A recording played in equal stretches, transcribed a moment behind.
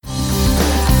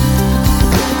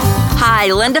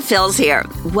Hi, Linda Fields here.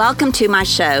 Welcome to my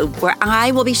show where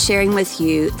I will be sharing with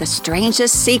you the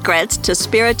strangest secrets to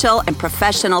spiritual and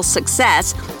professional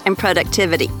success and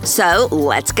productivity. So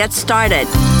let's get started.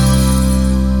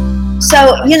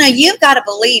 So, you've got to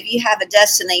believe you have a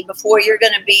destiny before you're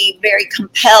going to be very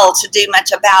compelled to do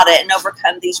much about it and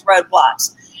overcome these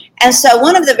roadblocks. And so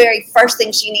one of the very first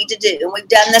things you need to do, and we've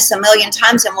done this a million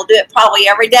times and we'll do it probably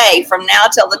every day from now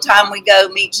till the time we go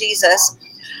meet Jesus,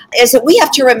 is that we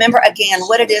have to remember again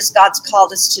what it is God's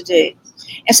called us to do.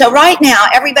 And so right now,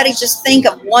 everybody just think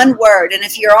of one word. And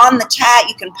if you're on the chat,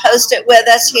 you can post it with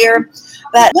us here.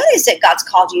 But what is it God's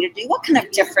called you to do? What kind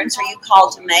of difference are you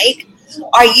called to make?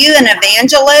 Are you an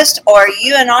evangelist? Or are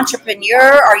you an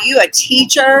entrepreneur? Are you a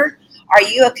teacher? Are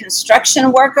you a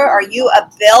construction worker? Are you a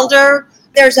builder?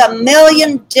 There's a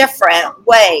million different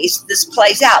ways this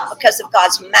plays out because of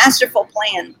God's masterful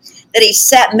plan that He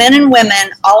set men and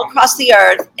women all across the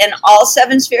earth in all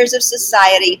seven spheres of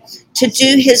society to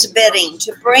do His bidding,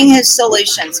 to bring His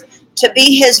solutions, to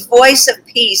be His voice of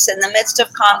peace in the midst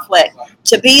of conflict,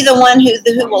 to be the one who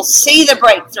will see the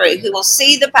breakthrough, who will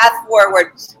see the path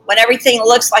forward when everything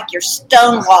looks like you're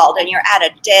stonewalled and you're at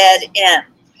a dead end.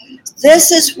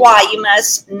 This is why you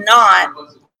must not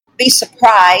be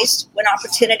surprised when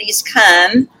opportunities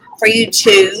come for you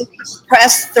to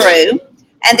press through.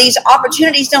 And these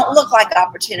opportunities don't look like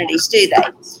opportunities, do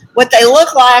they? What they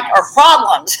look like are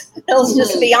problems. Let's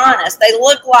just be honest. They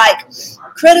look like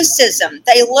criticism.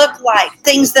 They look like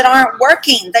things that aren't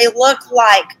working. They look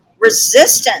like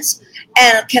resistance.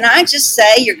 And can I just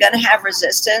say you're going to have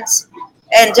resistance?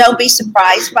 And don't be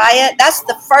surprised by it. That's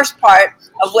the first part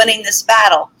of winning this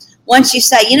battle. Once you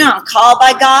say, I'm called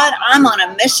by God, I'm on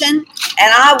a mission, and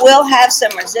I will have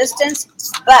some resistance,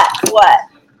 but what?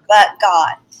 But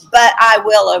God. But I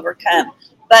will overcome.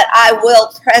 But I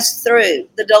will press through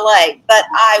the delay. But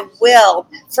I will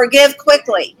forgive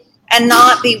quickly and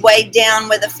not be weighed down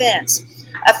with offense.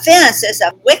 Offense is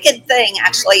a wicked thing,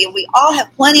 actually. We all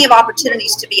have plenty of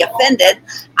opportunities to be offended.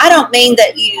 I don't mean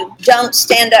that you don't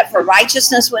stand up for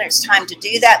righteousness when it's time to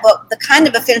do that, but the kind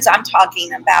of offense I'm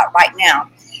talking about right now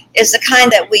is the kind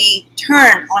that we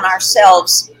turn on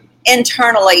ourselves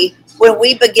internally when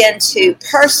we begin to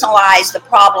personalize the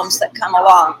problems that come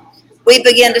along. We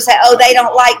begin to say, oh, they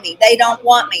don't like me. They don't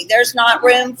want me. There's not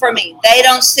room for me. They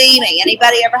don't see me.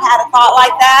 Anybody ever had a thought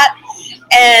like that?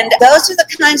 And those are the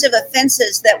kinds of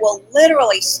offenses that will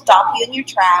literally stop you in your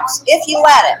tracks if you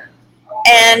let it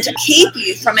and keep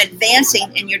you from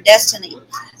advancing in your destiny.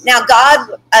 Now, God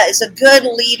is a good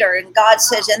leader, and God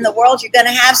says in the world you're going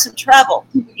to have some trouble.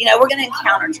 We're going to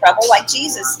encounter trouble like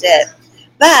Jesus did.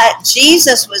 But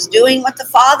Jesus was doing what the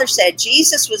Father said.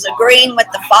 Jesus was agreeing with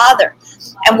the Father.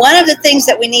 And one of the things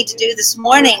that we need to do this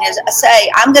morning is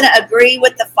say, I'm going to agree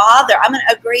with the Father. I'm going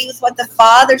to agree with what the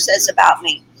Father says about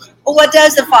me. Well, what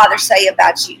does the Father say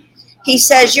about you? He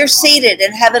says you're seated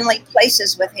in heavenly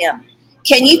places with Him.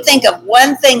 Can you think of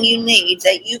one thing you need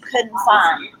that you couldn't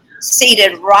find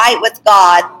seated right with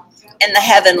God in the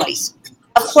heavenlies?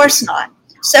 Of course not.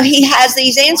 So He has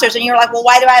these answers, and you're like, well,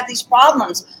 why do I have these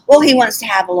problems? Well, He wants to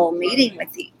have a little meeting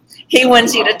with you. He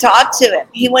wants you to talk to Him.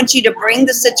 He wants you to bring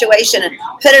the situation and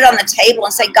put it on the table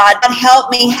and say, God,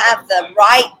 help me have the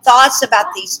right thoughts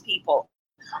about these people.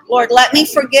 Lord, let me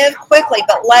forgive quickly,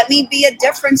 but let me be a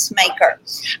difference maker.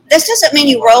 This doesn't mean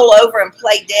you roll over and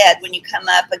play dead when you come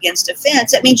up against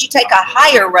offense. It means you take a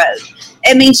higher road.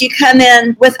 It means you come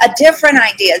in with a different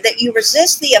idea, that you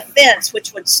resist the offense,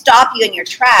 which would stop you in your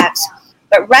tracks,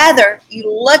 but rather you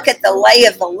look at the lay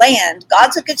of the land.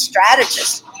 God's a good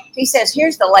strategist. He says,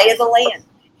 here's the lay of the land.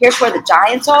 Here's where the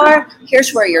giants are.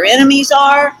 Here's where your enemies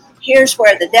are. Here's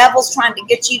where the devil's trying to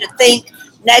get you to think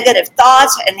negative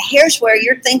thoughts, and here's where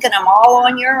you're thinking them all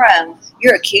on your own.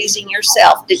 You're accusing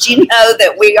yourself. Did you know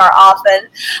that we are often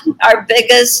our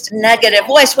biggest negative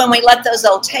voice when we let those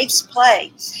old tapes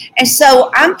play? And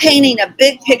so I'm painting a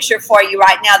big picture for you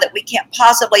right now that we can't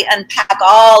possibly unpack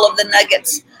all of the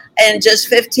nuggets in just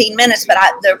 15 minutes, but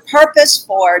the purpose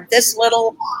for this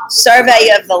little survey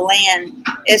of the land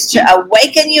is to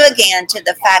awaken you again to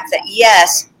the fact that,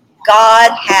 yes, God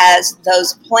has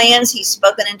those plans He's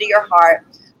spoken into your heart,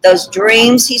 those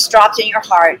dreams He's dropped in your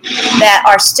heart that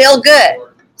are still good.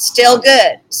 Still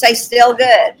good. Say still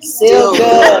good. Still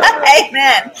good.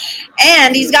 Amen.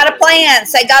 And He's got a plan.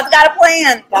 Say God's got a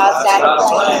plan. God's got a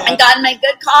plan. And God made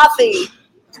good coffee.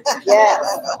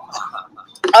 Yes.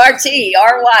 Or tea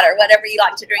or water, whatever you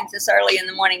like to drink this early in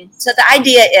the morning. So the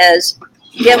idea is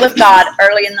get with God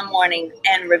early in the morning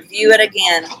and review it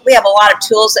again. We have a lot of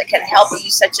tools that can help you,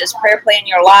 such as Prayer Plan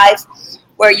Your Life,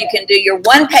 where you can do your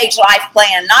one-page life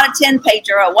plan, not a 10-pager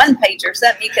or a one-pager,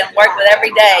 something you can work with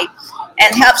every day.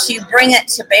 and helps you bring it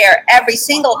to bear every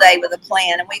single day with a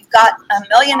plan. And we've got a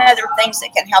million other things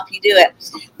that can help you do it.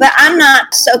 But I'm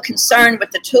not so concerned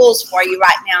with the tools for you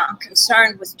right now. I'm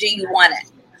concerned with, do you want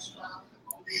it?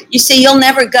 You see, you'll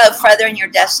never go further in your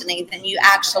destiny than you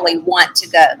actually want to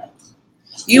go.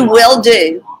 You will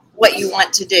do what you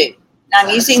want to do. Now, I'm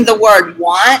using the word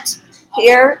want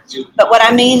here, but what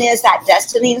I mean is that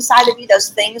destiny inside of you, those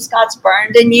things God's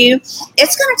burned in you,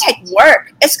 it's going to take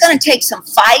work. It's going to take some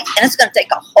fight, and it's going to take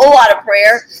a whole lot of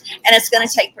prayer, and it's going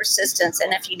to take persistence.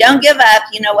 And if you don't give up,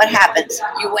 you know what happens.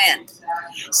 You win.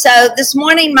 So this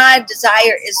morning, my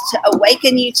desire is to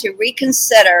awaken you to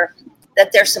reconsider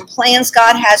that there's some plans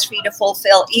God has for you to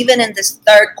fulfill, even in this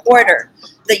third quarter.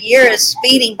 The year is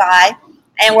speeding by,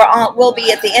 and we'll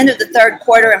be at the end of the third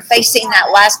quarter and facing that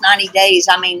last 90 days,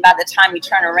 by the time you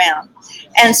turn around.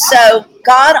 And so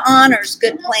God honors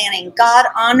good planning. God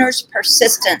honors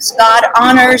persistence. God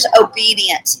honors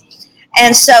obedience.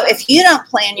 And so if you don't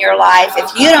plan your life,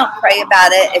 if you don't pray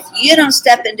about it, if you don't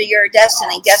step into your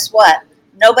destiny, guess what?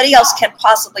 Nobody else can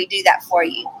possibly do that for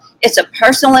you. It's a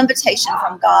personal invitation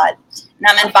from God. And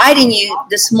I'm inviting you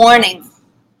this morning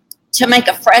to make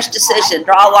a fresh decision,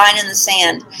 draw a line in the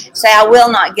sand. Say, I will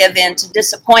not give in to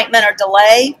disappointment or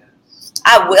delay.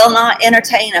 I will not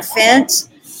entertain offense.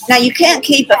 Now, you can't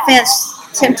keep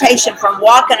offense, temptation from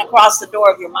walking across the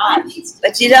door of your mind,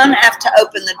 but you don't have to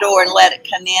open the door and let it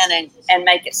come in and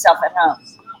make itself at home.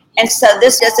 And so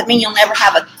this doesn't mean you'll never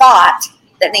have a thought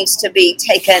that needs to be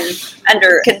taken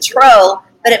under control,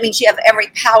 but it means you have every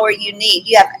power you need.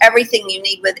 You have everything you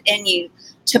need within you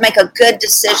to make a good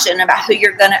decision about who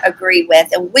you're going to agree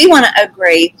with. And we want to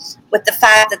agree with the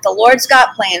fact that the Lord's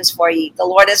got plans for you. The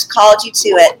Lord has called you to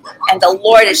it, and the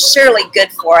Lord is surely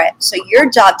good for it. So your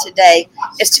job today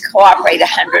is to cooperate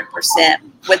 100%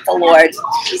 with the Lord.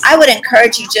 I would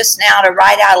encourage you just now to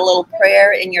write out a little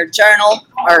prayer in your journal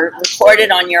or record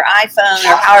it on your iPhone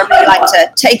or however you like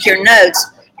to take your notes,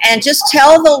 and just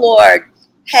tell the Lord,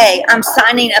 hey, I'm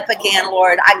signing up again,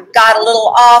 Lord. I got a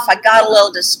little off. I got a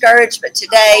little discouraged, but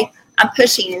today I'm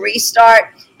pushing restart,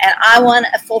 and I want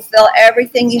to fulfill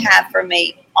everything you have for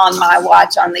me on my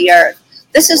watch on the earth.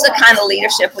 This is the kind of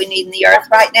leadership we need in the earth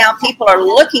right now. People are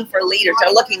looking for leaders.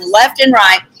 They're looking left and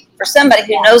right for somebody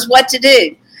who knows what to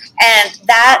do. And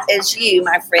that is you,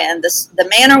 my friend, the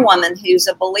man or woman who's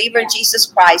a believer in Jesus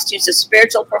Christ, who's a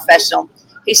spiritual professional.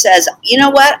 He says, you know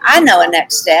what? I know a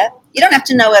next step. You don't have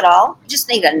to know it all. You just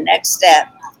need a next step,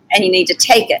 and you need to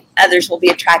take it. Others will be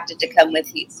attracted to come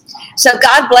with you. So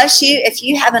God bless you. If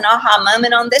you have an aha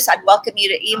moment on this, I'd welcome you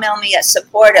to email me at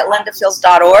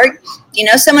support@lindafields.org. If you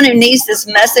know someone who needs this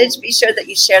message, be sure that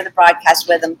you share the broadcast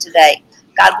with them today.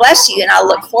 God bless you, and I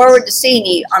look forward to seeing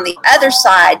you on the other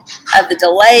side of the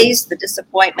delays, the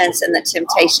disappointments, and the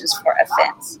temptations for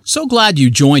offense. So glad you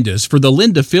joined us for the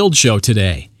Linda Fields Show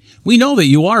today. We know that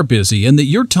you are busy and that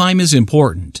your time is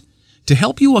important. To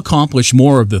help you accomplish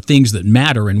more of the things that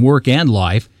matter in work and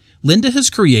life, Linda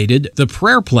has created the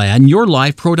Prayer Plan Your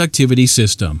Life Productivity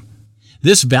System.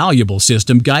 This valuable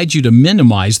system guides you to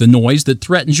minimize the noise that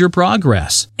threatens your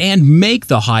progress and make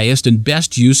the highest and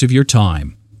best use of your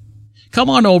time.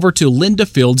 Come on over to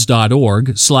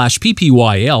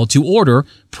lindafields.org/PPYL to order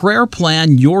Prayer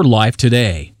Plan Your Life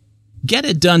today. Get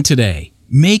it done today.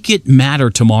 Make it matter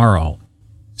tomorrow.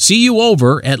 See you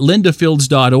over at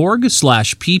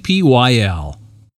lindafields.org/PPYL.